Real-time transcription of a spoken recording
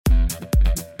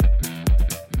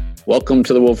Welcome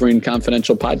to the Wolverine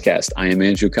Confidential Podcast. I am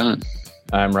Andrew Kahn.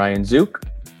 I'm Ryan Zook.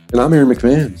 And I'm Aaron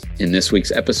McMahon. In this week's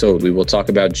episode, we will talk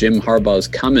about Jim Harbaugh's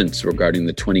comments regarding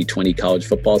the 2020 college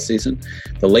football season,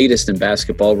 the latest in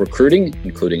basketball recruiting,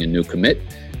 including a new commit,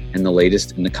 and the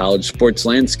latest in the college sports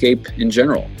landscape in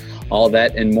general. All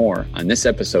that and more on this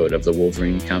episode of the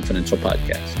Wolverine Confidential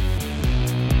Podcast.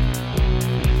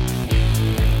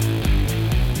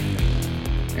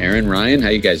 Aaron, Ryan, how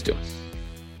you guys doing?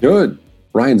 Good.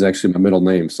 Ryan's actually my middle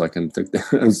name, so I can think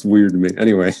that's weird to me.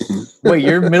 Anyway. Wait,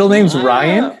 your middle name's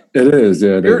Ryan? It is,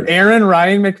 yeah. You're Aaron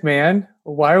Ryan McMahon?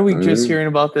 Why are we just hearing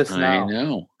about this now? I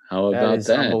know. How about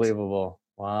that? Unbelievable.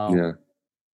 Wow. Yeah.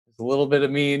 There's a little bit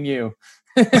of me and you.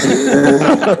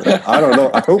 I don't know.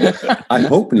 I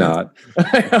hope not.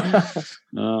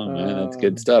 Oh man, that's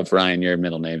good stuff. Ryan, your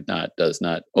middle name does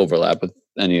not overlap with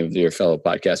any of your fellow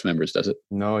podcast members, does it?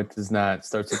 No, it does not. It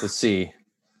starts with a C.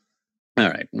 All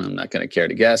right. Well, I'm not going to care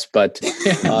to guess, but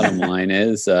bottom line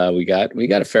is we got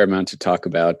a fair amount to talk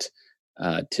about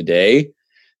today.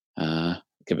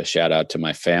 Give a shout out to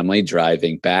my family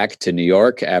driving back to New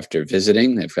York after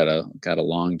visiting. They've got a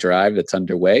long drive that's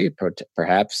underway.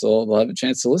 Perhaps they'll have a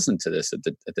chance to listen to this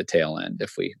at the tail end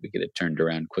if we get it turned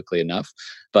around quickly enough.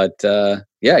 But I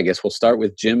guess we'll start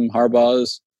with Jim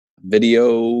Harbaugh's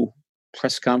video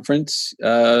press conference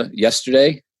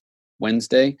yesterday,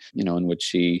 Wednesday, in which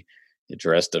he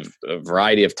addressed a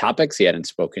variety of topics. He hadn't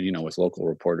spoken, with local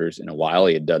reporters in a while.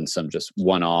 He had done some just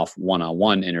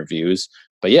one-on-one interviews.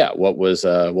 But yeah, what was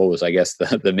I guess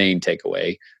the main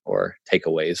takeaway or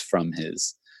takeaways from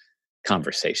his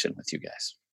conversation with you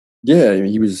guys? Yeah,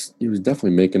 he was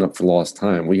definitely making up for lost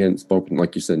time. We hadn't spoken,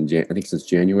 like you said, I think since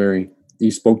January. He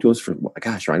spoke to us for,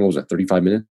 Ryan, what was that, 35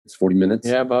 minutes, 40 minutes?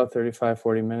 Yeah, about 35,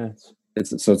 40 minutes. It's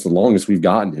the longest we've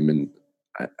gotten him. And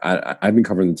I've been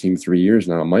covering the team 3 years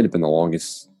now. It might have been the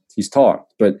longest he's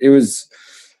talked, but it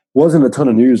wasn't a ton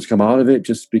of news to come out of it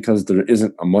just because there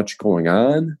isn't much going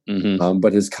on. Mm-hmm.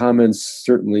 But his comments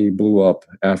certainly blew up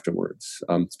afterwards,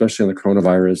 especially on the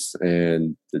coronavirus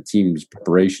and the team's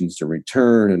preparations to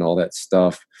return and all that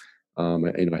stuff.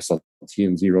 I saw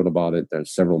TMZ wrote about it.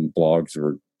 There's several blogs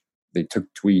where they took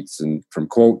tweets and from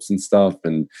quotes and stuff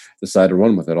and decided to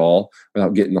run with it all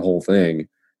without getting the whole thing.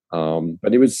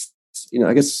 But it was,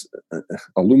 I guess,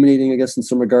 illuminating, in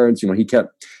some regards.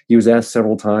 He was asked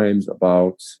several times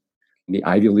about the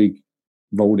Ivy League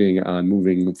voting on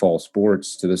moving fall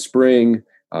sports to the spring.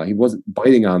 He wasn't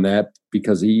biting on that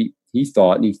because he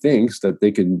thought and he thinks that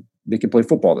they can play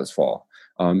football this fall,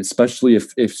 especially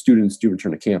if students do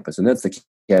return to campus. And that's the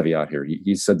caveat here.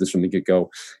 He said this from the get-go.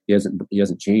 He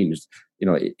hasn't changed.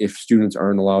 If students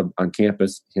aren't allowed on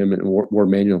campus, him and Ward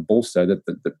Manuel both said that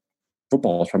the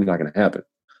football is probably not going to happen.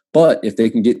 But if they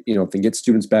can get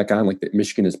students back on, like that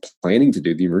Michigan is planning to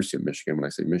do, the University of Michigan, when I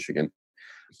say Michigan,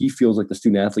 he feels like the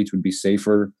student athletes would be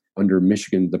safer under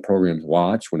Michigan, the program's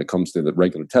watch, when it comes to the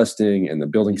regular testing and the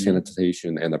building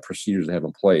sanitation and the procedures they have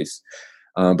in place.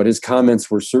 But his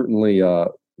comments were certainly,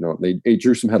 they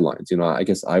drew some headlines. I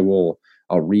guess I'll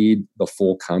read the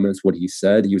full comments, what he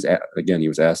said. He was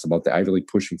asked about the Ivy League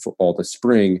pushing football this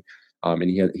spring. And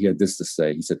he had this to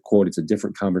say. He said, quote, "It's a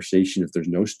different conversation if there's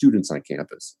no students on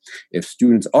campus. If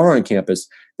students are on campus,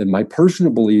 then my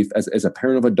personal belief as a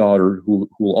parent of a daughter who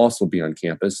will also be on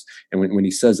campus," and when he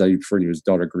says that, he referred to his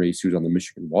daughter Grace, who's on the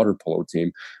Michigan water polo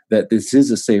team, "that this is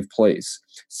a safe place,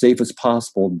 safe as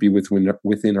possible to be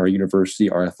within our university,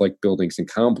 our athletic buildings and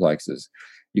complexes.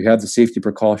 You have the safety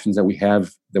precautions that we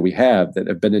have that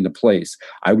have been into place.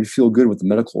 I would feel good with the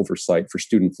medical oversight for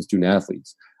students and student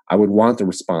athletes. I would want the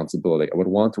responsibility. I would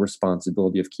want the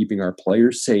responsibility of keeping our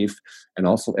players safe and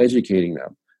also educating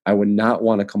them. I would not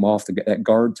want to come off that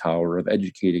guard tower of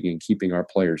educating and keeping our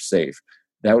players safe.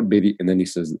 That would be and then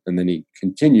he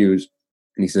continues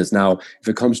and he says, now, if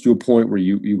it comes to a point where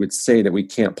you would say that we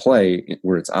can't play,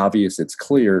 where it's obvious, it's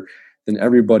clear, then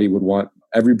everybody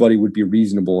would be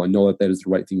reasonable and know that is the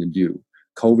right thing to do.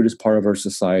 COVID is part of our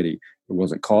society. It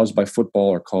wasn't caused by football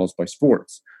or caused by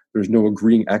sports. There's no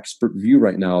agreeing expert view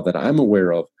right now that I'm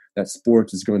aware of that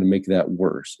sports is going to make that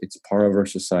worse. It's part of our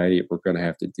society. We're going to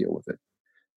have to deal with it."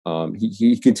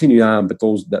 He continued on, but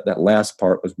that last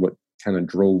part was what kind of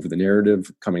drove the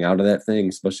narrative coming out of that thing,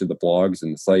 especially the blogs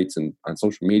and the sites and on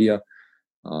social media.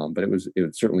 But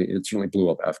it certainly blew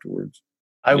up afterwards.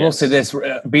 I will say this,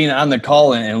 being on the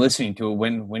call and listening to it,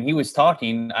 when he was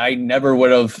talking, I never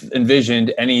would have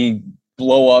envisioned any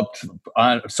blow up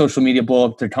on social media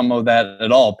to come of that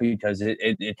at all, because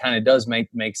it kind of does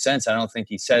make sense. I don't think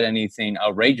he said anything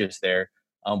outrageous there.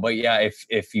 But yeah,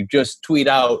 if you just tweet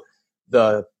out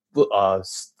the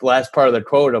last part of the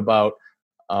quote about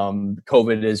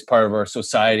COVID is part of our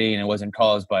society and it wasn't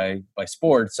caused by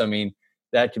sports. I mean,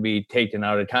 that could be taken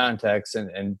out of context,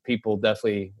 and people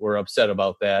definitely were upset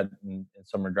about that in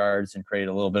some regards and create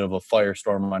a little bit of a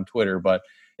firestorm on Twitter. But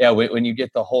yeah, when you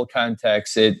get the whole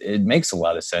context, it makes a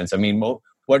lot of sense. I mean,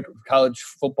 what college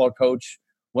football coach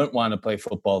wouldn't want to play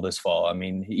football this fall? I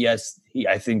mean, yes,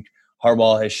 I think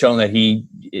Harbaugh has shown that he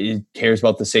cares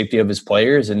about the safety of his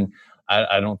players, and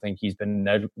I don't think he's been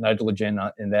negligent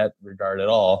in that regard at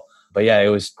all. But yeah, it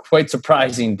was quite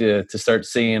surprising to start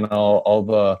seeing all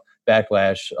the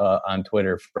backlash on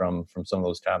Twitter from some of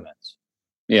those comments.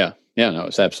 Yeah, no,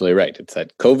 it's absolutely right. It's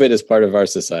that COVID is part of our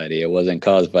society. It wasn't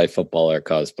caused by football or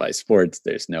caused by sports.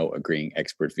 There's no agreeing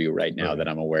expert view right now that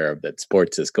I'm aware of that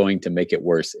sports is going to make it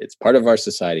worse. It's part of our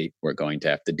society. We're going to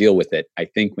have to deal with it. I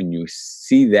think when you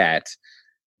see that,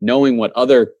 knowing what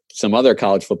some other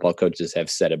college football coaches have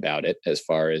said about it, as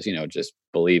far as, just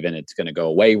believing it's going to go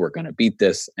away, we're going to beat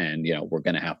this, and, we're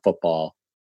going to have football.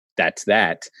 That's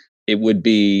that. It would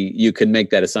be, you could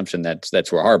make that assumption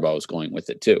that's where Harbaugh was going with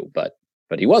it too, but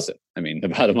he wasn't. I mean, the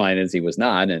bottom line is he was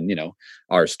not. And,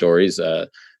 our stories,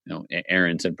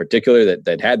 Aaron's in particular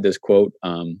that had this quote,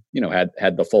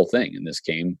 had the full thing, and this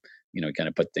came, kind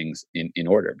of put things in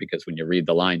order, because when you read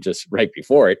the line just right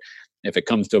before it, if it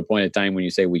comes to a point in time when you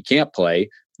say we can't play,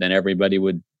 then everybody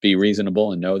would be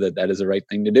reasonable and know that is the right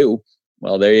thing to do.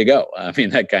 Well, there you go. I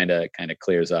mean, that kind of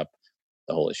clears up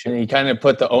the whole issue. And he kind of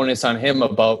put the onus on him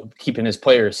about keeping his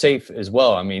players safe as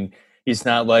well. I mean, he's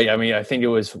not like, I think it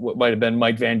was what might have been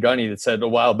Mike Van Gundy that said a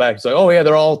while back, it's like, oh yeah,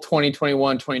 they're all 20,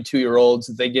 21, 22-year-olds.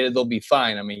 If they get it, they'll be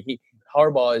fine. I mean,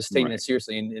 Harbaugh is taking it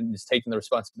seriously and is taking the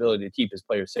responsibility to keep his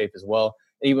players safe as well.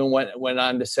 Even went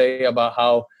on to say about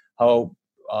how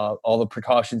all the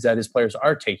precautions that his players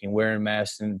are taking, wearing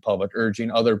masks in public, urging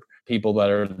other people that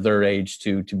are their age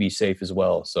to be safe as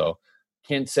well. So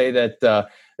can't say that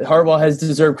Harbaugh has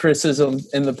deserved criticism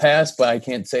in the past, but I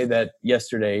can't say that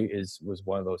yesterday was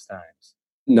one of those times.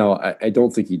 No, I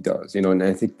don't think he does. And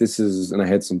I think this is, and I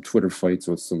had some Twitter fights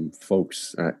with some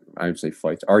folks. I would say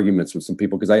arguments with some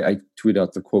people, because I tweeted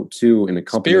out the quote too in a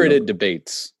company. Spirited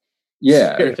debates.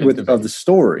 Yeah, of the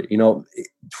story.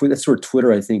 That's where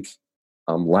Twitter, I think,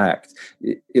 lacked.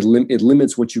 It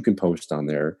limits what you can post on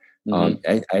there.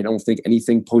 Mm-hmm. I don't think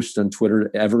anything posted on Twitter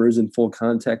ever is in full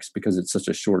context, because it's such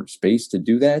a short space to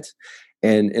do that.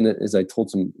 And as I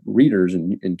told some readers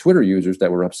and Twitter users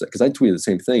that were upset, because I tweeted the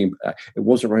same thing. It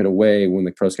wasn't right away when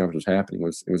the press conference was happening.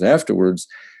 It was afterwards.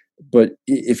 But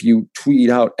if you tweet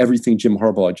out everything Jim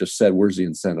Harbaugh just said, where's the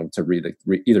incentive to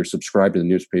either subscribe to the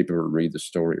newspaper or read the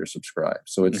story or subscribe?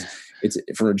 So it's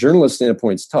from a journalist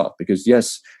standpoint, it's tough, because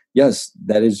yes,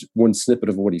 that is one snippet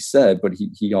of what he said, but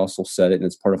he also said it, and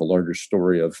it's part of a larger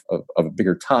story of a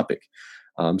bigger topic.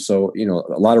 So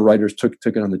a lot of writers took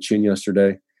it on the chin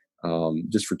yesterday,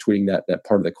 just for tweeting that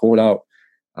part of the quote out.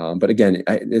 But again,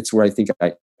 it's where I think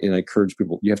I encourage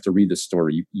people, you have to read the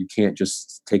story. You can't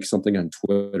just take something on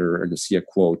Twitter and to see a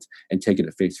quote and take it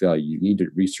at face value. You need to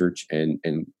research and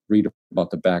read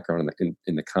about the background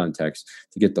in the context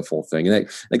to get the full thing. And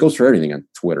that goes for everything on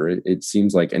Twitter. It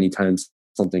seems like anytime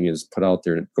something is put out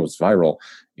there and it goes viral,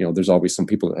 there's always some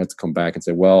people that have to come back and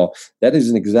say, well, that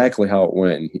isn't exactly how it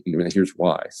went, and here's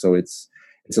why. So it's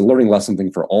a learning lesson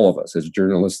thing for all of us as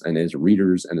journalists and as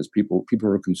readers and as people who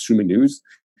are consuming news.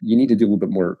 You need to do a little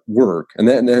bit more work, and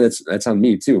then that's on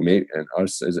me too, maybe, and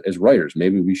us as writers.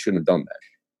 Maybe we shouldn't have done that.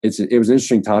 It was an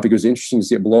interesting topic. It was interesting to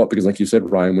see it blow up, because, like you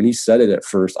said, Ryan, when he said it at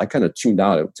first, I kind of tuned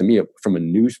out. To me, from a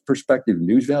news perspective,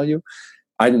 news value,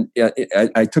 I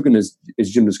took it as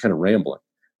Jim just kind of rambling.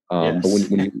 Yes.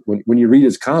 But when you read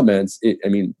his comments,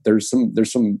 there's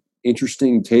some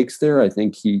interesting takes there. I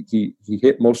think he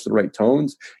hit most of the right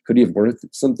tones. Could he have worded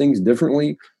some things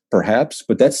differently? Perhaps,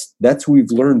 but that's who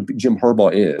we've learned Jim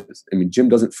Harbaugh is. Jim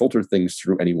doesn't filter things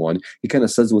through anyone. He kind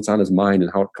of says what's on his mind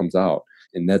and how it comes out,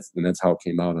 and that's how it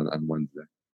came out on Wednesday.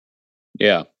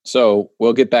 Yeah. So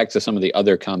we'll get back to some of the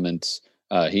other comments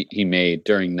he made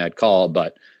during that call,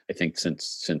 but I think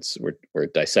since we're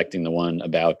dissecting the one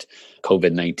about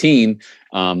COVID-19,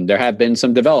 there have been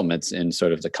some developments in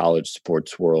sort of the college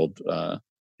sports world,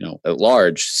 at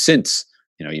large since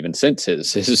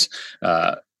his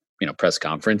press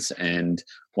conference. And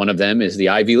one of them is the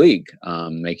Ivy League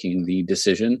making the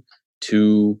decision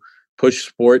to push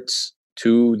sports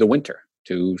to the winter,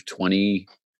 to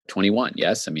 2021.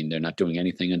 Yes, they're not doing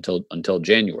anything until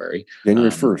January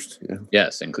 1st. Yeah.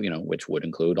 Yes, which would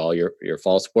include all your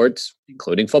fall sports,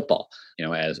 including football.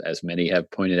 As many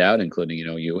have pointed out, including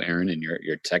you, Aaron, and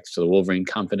your text to the Wolverine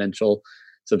Confidential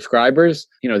subscribers.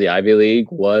 The Ivy League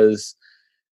was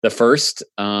the first,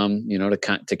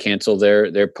 to cancel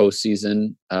their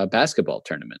postseason basketball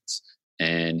tournaments.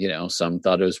 And some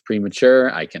thought it was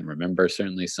premature. I can remember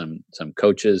certainly some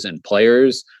coaches and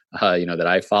players, that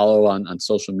I follow on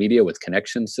social media with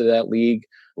connections to that league,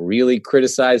 really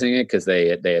criticizing it because they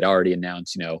had already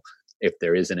announced, if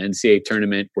there is an NCAA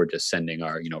tournament, we're just sending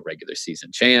our regular season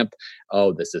champ.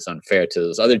 Oh, this is unfair to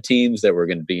those other teams that were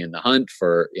going to be in the hunt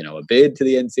for a bid to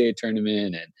the NCAA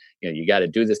tournament, and you got to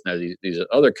do this now. These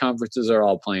other conferences are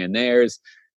all playing theirs.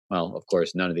 Well, of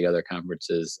course, none of the other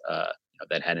conferences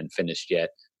that hadn't finished yet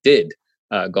did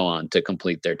go on to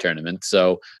complete their tournament.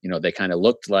 So, they kind of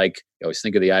looked like, you always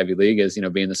think of the Ivy League as,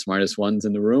 being the smartest ones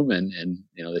in the room. And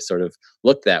they sort of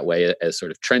looked that way as sort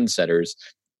of trendsetters.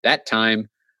 That time,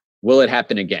 will it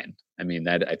happen again? I mean,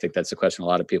 I think that's the question a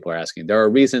lot of people are asking. There are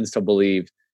reasons to believe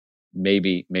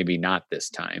maybe not this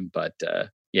time. But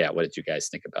what did you guys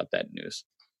think about that news?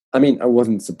 I mean, I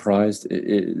wasn't surprised.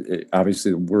 It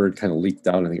obviously, the word kind of leaked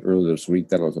out, I think, earlier this week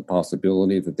that it was a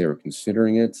possibility that they were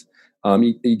considering it.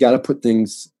 You got to put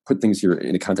things here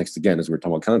in a context again, as we're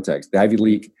talking about context. The Ivy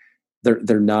League,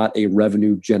 they're not a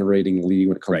revenue generating league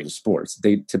when it comes to sports.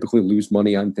 They typically lose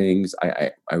money on things.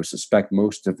 I would suspect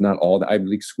most, if not all, the Ivy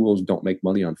League schools don't make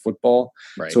money on football.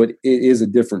 Right. So it is a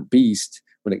different beast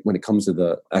when it comes to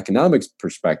the economics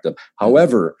perspective.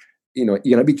 However, you got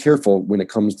to be careful when it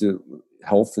comes to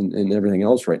health and everything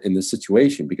else, right, in this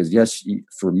situation, because yes,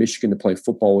 for Michigan to play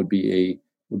football would be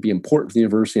important for the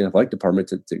university and athletic department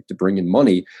to bring in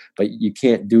money, but you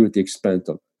can't do it at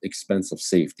the expense of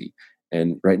safety.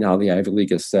 And right now, the Ivy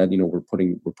League has said, we're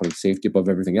putting safety above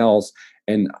everything else,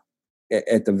 and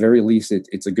at the very least,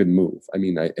 it's a good move. I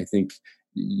mean, I think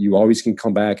you always can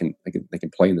come back and they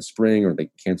can play in the spring, or they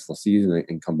can cancel the season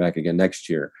and come back again next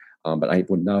year. But I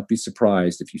would not be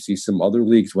surprised if you see some other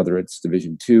leagues, whether it's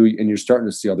Division II, and you're starting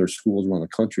to see other schools around the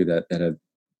country that have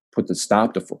put the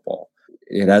stop to football.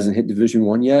 It hasn't hit Division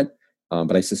I yet,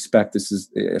 but I suspect this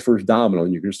is a first domino,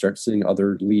 and you're going to start seeing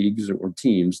other leagues or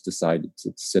teams decide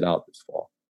to sit out this fall.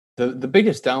 The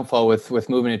biggest downfall with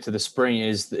moving it to the spring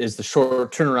is the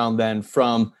short turnaround then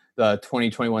from the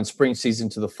 2021 spring season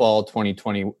to the fall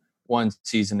 2021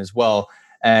 season as well.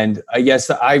 And I guess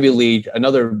the Ivy League,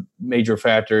 another major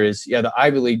factor is, the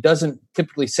Ivy League doesn't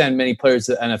typically send many players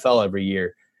to the NFL every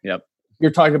year. Yep.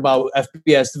 You're talking about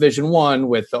FBS Division I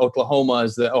with the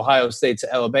Oklahomas, the Ohio States,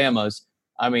 the Alabamas.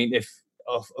 I mean, if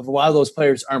a lot of those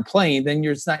players aren't playing, then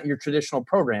it's not your traditional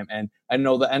program. And I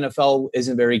know the NFL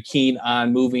isn't very keen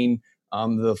on moving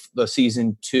the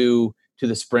season to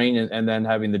the spring and then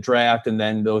having the draft, and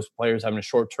then those players having a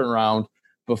short turnaround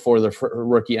before the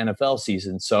rookie NFL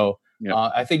season. So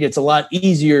I think it's a lot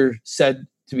easier said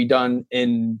to be done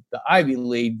in the Ivy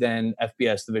League than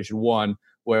FBS Division I,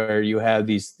 where you have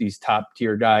these top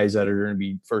tier guys that are going to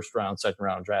be first round, second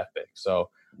round draft picks. So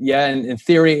and in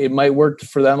theory, it might work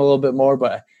for them a little bit more,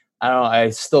 but I don't know. I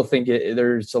still think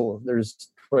there's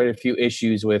quite a few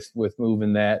issues with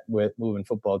moving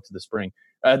football to the spring.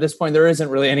 At this point, there isn't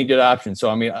really any good option. So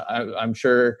I mean, I'm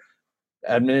sure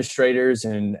administrators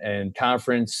and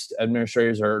conference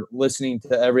administrators are listening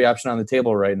to every option on the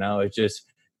table right now. It's just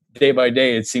day by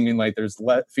day, it's seeming like there's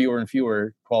fewer and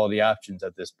fewer quality options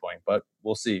at this point, but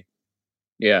we'll see.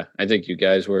 Yeah, I think you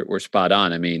guys were spot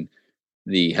on. I mean,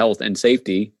 the health and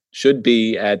safety should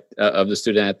be of the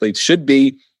student athletes should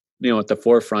be, at the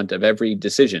forefront of every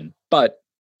decision, but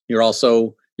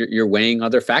you're weighing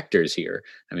other factors here.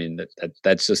 I mean,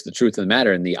 that's just the truth of the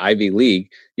matter. In the Ivy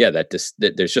League, that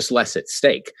there's just less at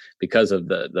stake because of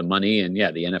the money, and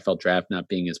the NFL draft not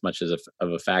being as much of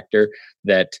a factor,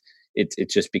 that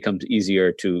it just becomes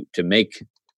easier to make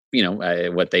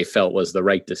what they felt was the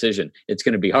right decision. It's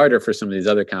going to be harder for some of these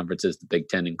other conferences, the Big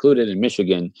Ten included, and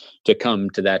Michigan, to come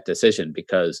to that decision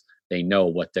because they know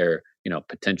what they're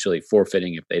potentially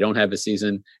forfeiting if they don't have a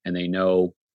season, and they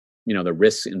know the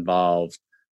risks involved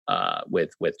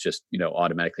with just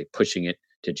automatically pushing it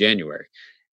to January.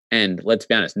 And let's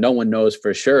be honest, no one knows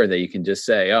for sure that you can just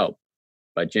say, oh,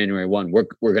 by January 1,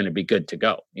 we're going to be good to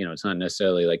go. It's not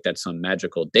necessarily like that's some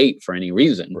magical date for any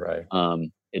reason. Right.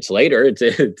 It's later.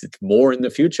 It's more in the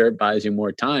future. It buys you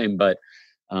more time, but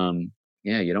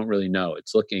you don't really know.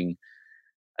 It's looking.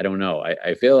 I don't know.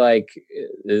 I feel like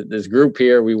this group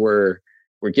here, we're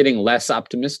getting less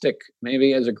optimistic,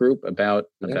 maybe as a group about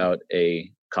a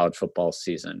college football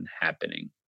season happening.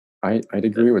 I'd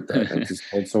agree with that. I just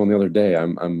told someone the other day,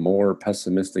 I'm more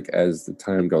pessimistic as the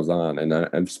time goes on. And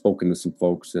I've spoken to some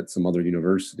folks at some other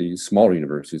universities, smaller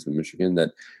universities in Michigan,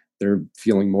 that they're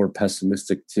feeling more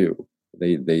pessimistic too.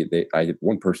 I had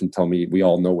one person tell me, we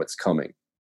all know what's coming.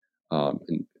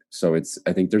 And So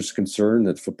I think there's concern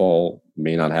that football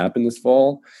may not happen this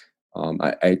fall.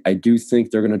 I do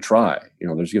think they're going to try.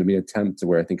 There's going to be an attempt to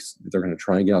where I think they're going to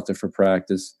try and get out there for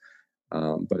practice.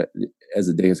 But as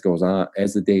the days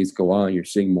go on, you're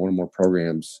seeing more and more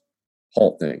programs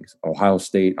halt things. Ohio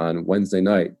State on Wednesday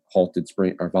night halted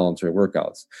spring or voluntary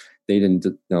workouts. They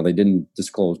didn't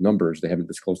disclose numbers. They haven't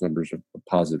disclosed numbers of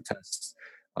positive tests.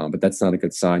 But that's not a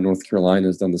good sign. North Carolina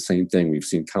has done the same thing. We've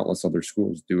seen countless other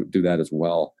schools do that as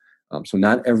well. So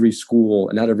not every school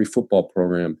and not every football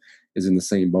program is in the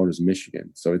same boat as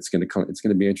Michigan. So it's going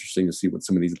to be interesting to see what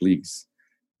some of these leagues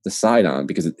decide on,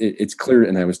 because it's clear.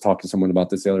 And I was talking to someone about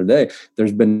this the other day.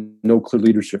 There's been no clear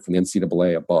leadership from the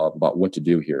NCAA above about what to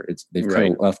do here. They've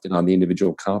kind of left it on the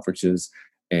individual conferences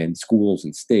and schools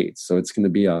and states. So it's going to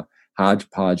be a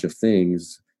hodgepodge of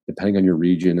things depending on your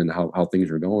region and how things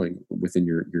are going within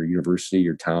your university,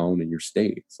 your town, and your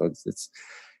state. So it's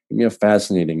going to be a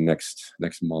fascinating next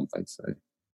month, I'd say.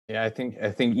 Yeah, I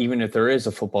think even if there is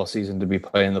a football season to be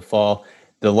played in the fall,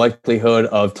 the likelihood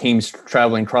of teams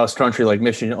traveling cross country like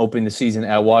Michigan opening the season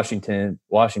at Washington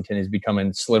is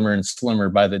becoming slimmer and slimmer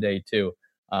by the day too.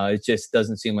 It just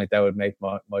doesn't seem like that would make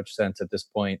much sense at this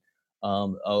point.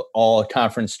 All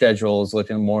conference schedule is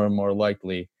looking more and more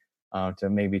likely to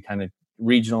maybe kind of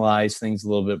regionalize things a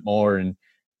little bit more and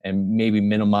maybe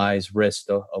minimize risk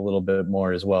a little bit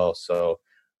more as well. So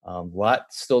a lot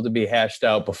still to be hashed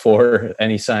out before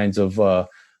any signs of a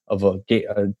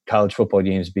college football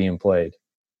games being played.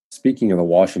 Speaking of the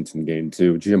Washington game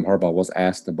too, Jim Harbaugh was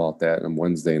asked about that on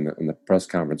Wednesday in the press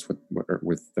conference with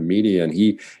the media, and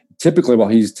he's typically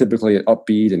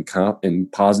upbeat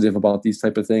and positive about these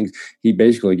type of things. He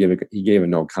basically gave a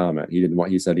no comment.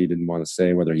 He said he didn't want to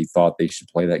say whether he thought they should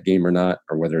play that game or not,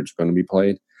 or whether it's going to be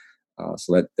played.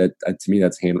 So that to me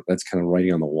that's kind of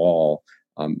writing on the wall.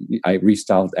 I reached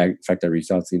out to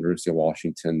the University of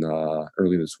Washington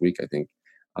early this week. I think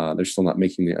they're still not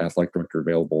making the athletic director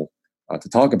available to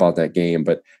talk about that game.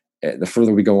 But the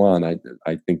further we go on,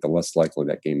 I think the less likely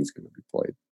that game is going to be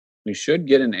played. We should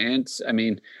get an answer. I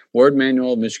mean, Ward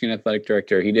Manuel, Michigan athletic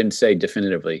director, he didn't say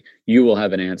definitively, you will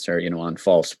have an answer, on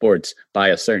fall sports by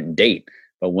a certain date.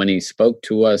 But when he spoke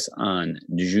to us on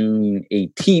June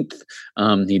 18th,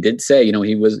 he did say,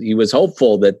 he was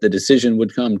hopeful that the decision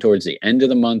would come towards the end of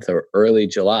the month or early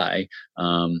July.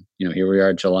 Here we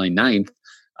are, July 9th,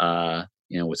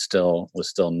 with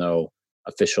still no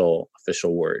official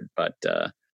word. But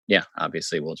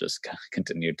obviously we'll just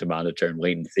continue to monitor and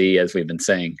wait and see, as we've been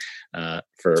saying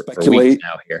for weeks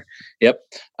now here. Yep.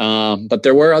 But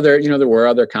there were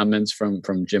other comments from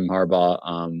Jim Harbaugh,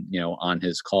 on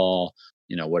his call.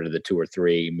 What are the two or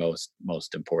three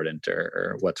most important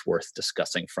or what's worth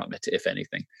discussing from it, if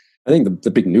anything? I think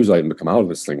the big news item to come out of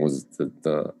this thing was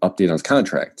the update on his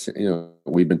contract.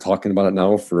 We've been talking about it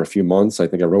now for a few months. I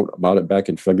think I wrote about it back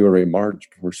in February, March,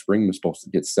 before spring was supposed to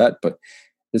get set. But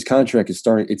his contract is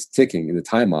it's ticking, and the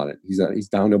time on it. He's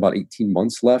down to about 18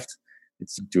 months left.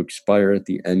 It's to expire at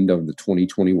the end of the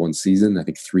 2021 season. I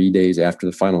think 3 days after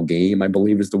the final game, I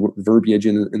believe, is the verbiage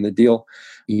in the deal.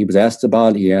 He was asked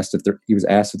about it. He was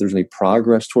asked if there's any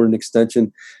progress toward an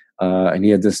extension. And he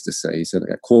had this to say. He said,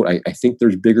 quote, I think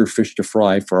there's bigger fish to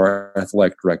fry for our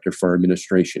athletic director, for our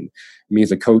administration. Me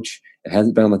as a coach, it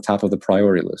hasn't been on the top of the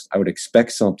priority list. I would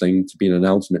expect something to be an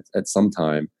announcement at some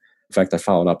time. In fact, I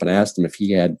followed up and asked him if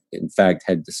he had, in fact,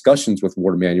 had discussions with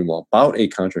Ward Manuel about a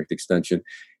contract extension.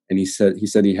 And he said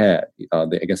he had. I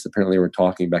guess apparently they were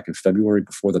talking back in February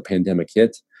before the pandemic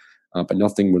hit. But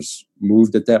nothing was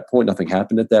moved at that point. Nothing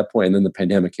happened at that point. And then the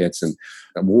pandemic hits, and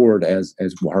Ward, as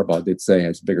Harbaugh did say,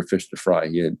 has bigger fish to fry.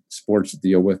 He had sports to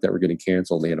deal with that were getting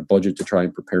canceled. They had a budget to try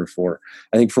and prepare for.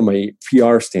 I think from a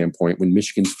PR standpoint, when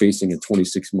Michigan's facing a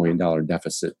 $26 million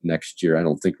deficit next year, I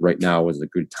don't think right now is a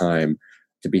good time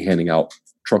to be handing out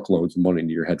truckloads of money to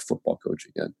your head football coach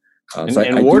again.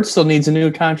 And Ward still needs a new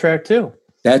contract too.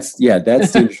 That's the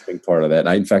interesting part of that.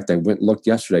 I went and looked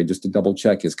yesterday just to double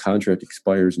check. His contract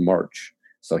expires in March.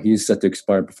 So he's set to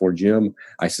expire before Jim.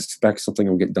 I suspect something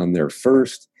will get done there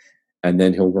first, and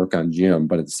then he'll work on Jim.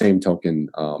 But at the same token,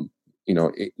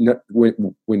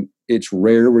 when it's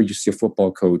rare where you see a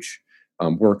football coach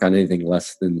work on anything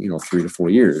less than 3 to 4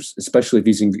 years, especially if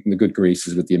he's in the good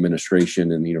graces with the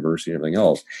administration and the university and everything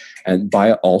else. And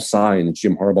by all signs,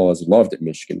 Jim Harbaugh has loved at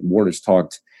Michigan. Ward has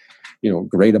talked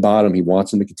great about him. He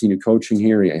wants him to continue coaching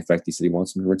here. In fact, he said he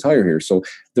wants him to retire here. So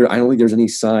I don't think there's any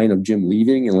sign of Jim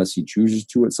leaving unless he chooses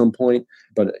to at some point.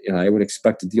 But I would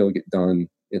expect the deal to get done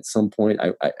at some point.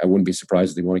 I wouldn't be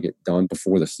surprised if they want to get done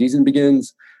before the season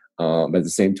begins. But at the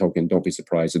same token, don't be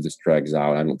surprised if this drags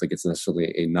out. I don't think it's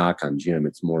necessarily a knock on Jim.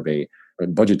 It's more of a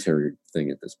budgetary thing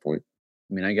at this point.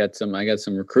 mean, I got some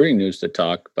recruiting news to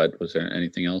talk, but was there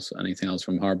anything else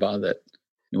from Harbaugh that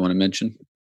you want to mention?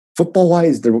 Football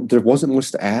wise, there wasn't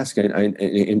much to ask.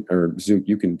 Or Zook,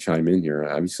 you can chime in here.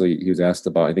 Obviously, he was asked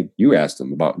about. I think you asked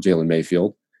him about Jalen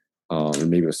Mayfield, or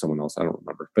maybe it was someone else. I don't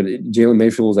remember. But Jalen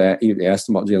Mayfield he asked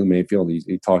him about Jalen Mayfield.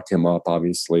 He talked him up.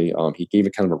 Obviously, he gave a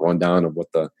kind of a rundown of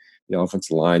what the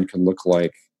offensive line could look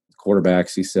like.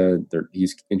 Quarterbacks, he said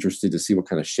he's interested to see what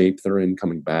kind of shape they're in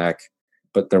coming back.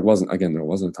 But there wasn't a ton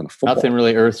of football. Nothing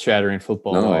really earth-shattering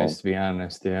football-wise, to be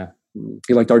honest. Yeah.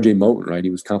 He liked RJ Moten, right? He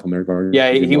was complimentary.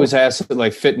 Yeah, he was asked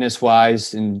like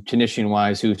fitness-wise and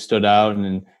conditioning-wise who stood out,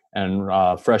 and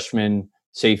freshman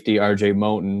safety RJ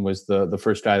Moten was the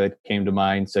first guy that came to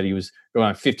mind. Said he was going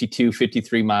on 52,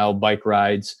 53-mile bike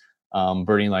rides,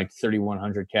 burning like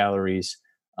 3,100 calories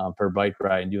per bike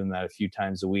ride, and doing that a few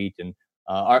times a week. And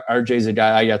RJ's a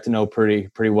guy I got to know pretty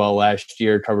well last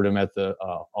year. Covered him at the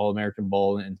All-American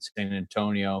Bowl in San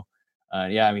Antonio.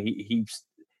 Yeah, I mean, he's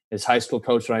his high school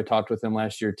coach, when I talked with him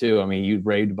last year too, I mean, you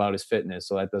raved about his fitness,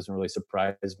 so that doesn't really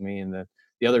surprise me. And the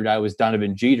other guy was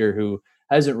Donovan Jeter, who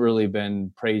hasn't really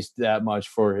been praised that much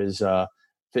for his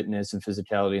fitness and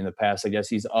physicality in the past. I guess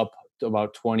he's up to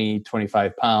about 20,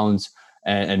 25 pounds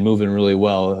and moving really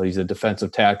well. He's a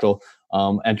defensive tackle,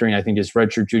 entering, I think, his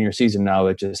redshirt junior season now,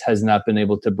 that just has not been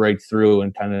able to break through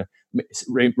and kind of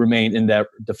remain in that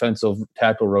defensive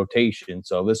tackle rotation.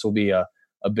 So this will be a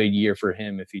big year for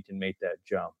him if he can make that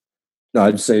jump. No,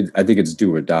 I'd say I think it's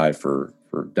do or die for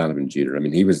Donovan Jeter. I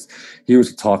mean, he was a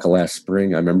talk of last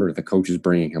spring. I remember the coaches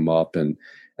bringing him up and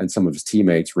some of his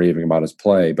teammates raving about his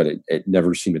play, but it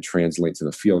never seemed to translate to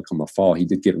the field come a fall. He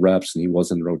did get reps and he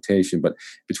was in the rotation, but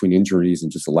between injuries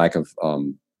and just a lack of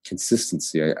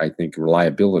consistency, I think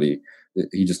reliability,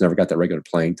 he just never got that regular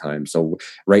playing time. So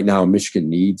right now, Michigan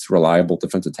needs reliable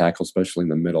defensive tackle, especially in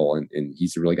the middle, and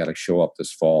he's really got to show up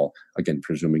this fall. Again,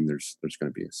 presuming there's going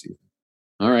to be a season.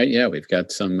 All right, yeah, we've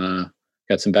got some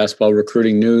basketball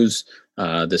recruiting news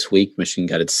this week. Michigan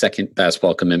got its second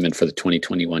basketball commitment for the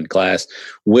 2021 class.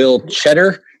 Will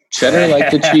Cheddar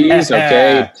like the cheese,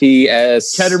 okay?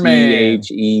 Cheddar,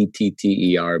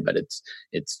 but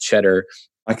it's Cheddar.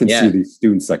 I can see the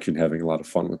student section having a lot of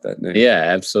fun with that name. Yeah,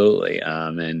 absolutely.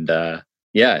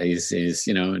 He's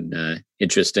an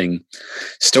interesting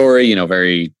story.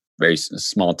 Very very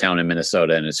small town in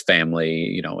Minnesota, and his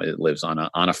family, it lives on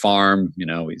a farm.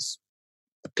 He's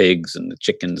the pigs and the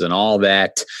chickens and all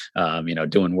that.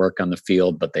 Doing work on the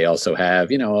field, but they also have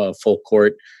a full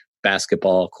court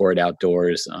basketball court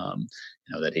outdoors.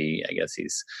 That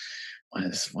he's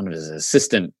one of his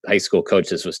assistant high school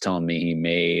coaches was telling me he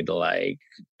made like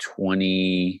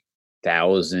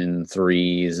 20,000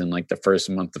 threes in like the first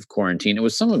month of quarantine. It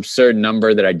was some absurd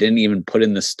number that I didn't even put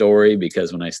in the story,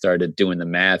 because when I started doing the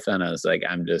math on it, I was like,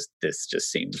 this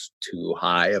just seems too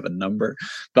high of a number.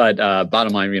 But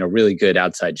bottom line, really good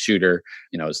outside shooter,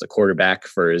 as the quarterback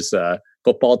for his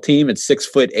football team at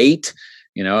 6'8".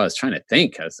 I was trying to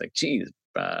think, I was like, geez,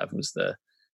 who's the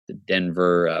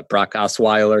Denver Brock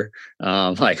Osweiler,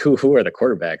 like who are the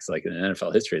quarterbacks like in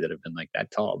NFL history that have been like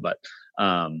that tall? But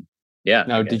yeah.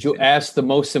 Now, did you ask the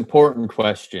most important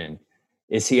question?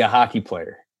 Is he a hockey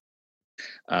player?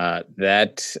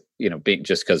 That being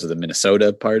just because of the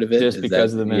Minnesota part of it. Just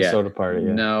because of the Minnesota part of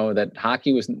it. No, that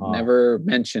hockey was never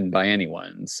mentioned by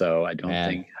anyone, so I don't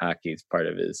think hockey is part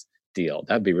of his deal.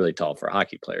 That'd be really tall for a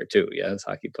hockey player too. Yes,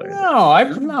 hockey player. No.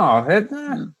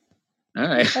 All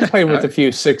right. I played with a few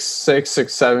 6'6",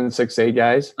 6'7", 6'8"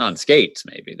 guys. On skates,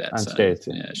 maybe. That's on skates.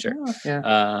 Yeah, sure.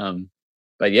 Yeah.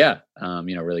 But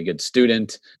really good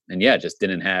student, and just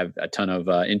didn't have a ton of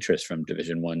interest from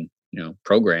Division I,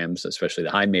 programs, especially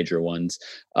the high major ones,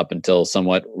 up until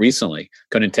somewhat recently.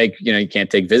 Couldn't take, you can't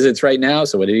take visits right now.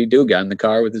 So what did he do? Got in the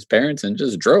car with his parents and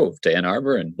just drove to Ann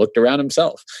Arbor and looked around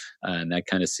himself. And that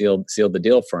kind of sealed the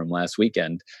deal for him last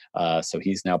weekend. So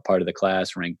he's now part of the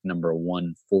class, ranked number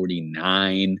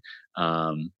 149.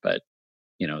 But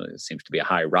it seems to be a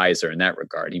high riser in that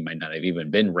regard. He might not have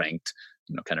even been ranked,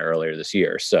 kind of earlier this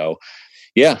year. So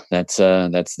that's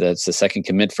the second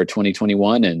commit for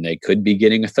 2021, and they could be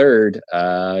getting a third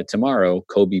tomorrow.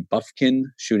 Kobe Buffkin,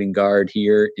 shooting guard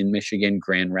here in Michigan,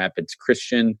 Grand Rapids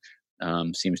Christian,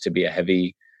 seems to be a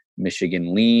heavy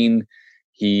Michigan lean.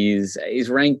 He's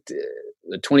ranked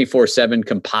the 24/7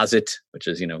 composite, which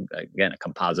is again a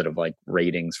composite of like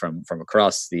ratings from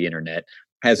across the internet.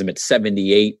 Has him at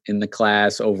 78 in the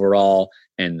class overall,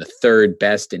 and the third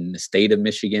best in the state of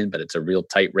Michigan, but it's a real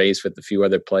tight race with a few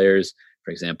other players.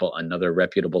 For example, another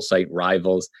reputable site,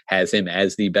 Rivals, has him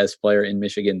as the best player in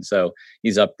Michigan. So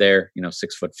he's up there,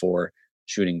 6'4",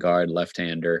 shooting guard,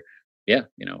 left-hander. Yeah,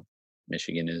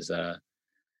 Michigan is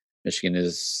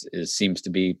Michigan seems to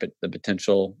be the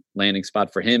potential landing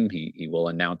spot for him. He will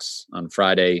announce on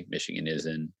Friday. Michigan is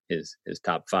in his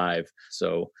top 5,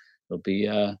 so it'll be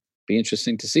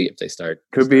interesting to see if they start.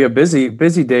 Could be a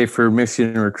busy day for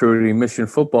Michigan recruiting. Michigan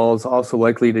football is also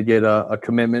likely to get a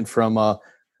commitment from a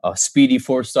speedy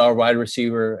 4-star wide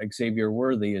receiver, Xavier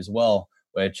Worthy, as well.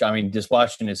 Which, I mean, just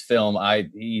watching his film,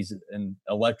 he's an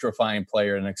electrifying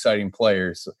player, an exciting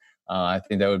player. So, I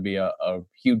think that would be a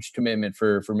huge commitment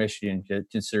for Michigan,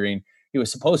 considering he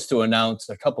was supposed to announce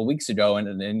a couple weeks ago,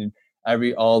 and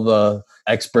all the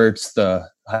experts, the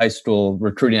high school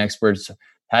recruiting experts,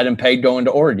 had him pegged going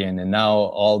to Oregon, and now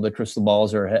all the crystal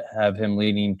balls have him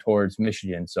leaning towards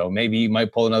Michigan. So maybe he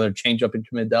might pull another change up and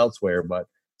commit elsewhere, but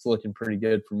it's looking pretty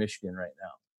good for Michigan right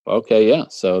now. Okay, yeah.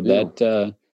 So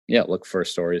that look for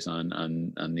stories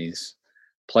on these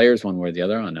players one way or the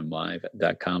other on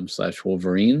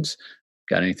mlive.com/Wolverines.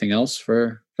 Got anything else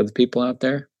for the people out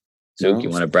there? Zook, no. You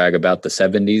want to brag about the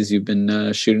 70s you've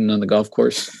been shooting on the golf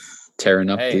course, tearing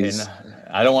up these?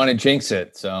 I don't want to jinx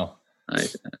it, so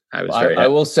I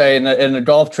will say in a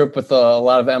golf trip with a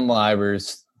lot of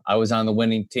MLivers, I was on the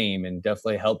winning team and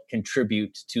definitely helped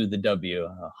contribute to the W.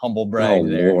 Humble brag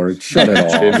there. Lord, shut it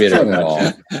off.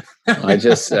 I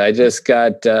just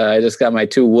got my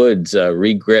 2 woods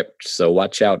re-gripped, so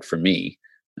watch out for me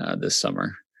this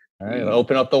summer. All right,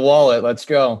 open up the wallet. Let's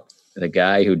go. The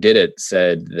guy who did it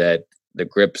said that the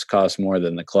grips cost more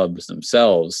than the clubs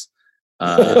themselves.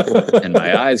 And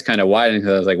my eyes kind of widened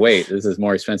because I was like, wait, this is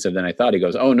more expensive than I thought. He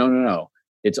goes, oh, no.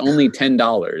 It's only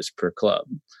 $10 per club.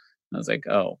 I was like,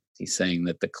 oh, he's saying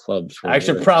that the clubs were I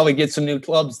should probably get some new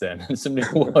clubs then, some new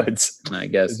woods. I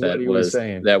guess that was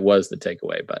the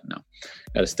takeaway, but no,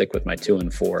 got to stick with my 2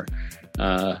 and 4.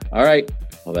 All right.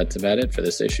 Well, that's about it for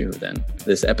this issue then.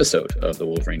 This episode of the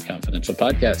Wolverine Confidential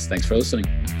Podcast. Thanks for listening.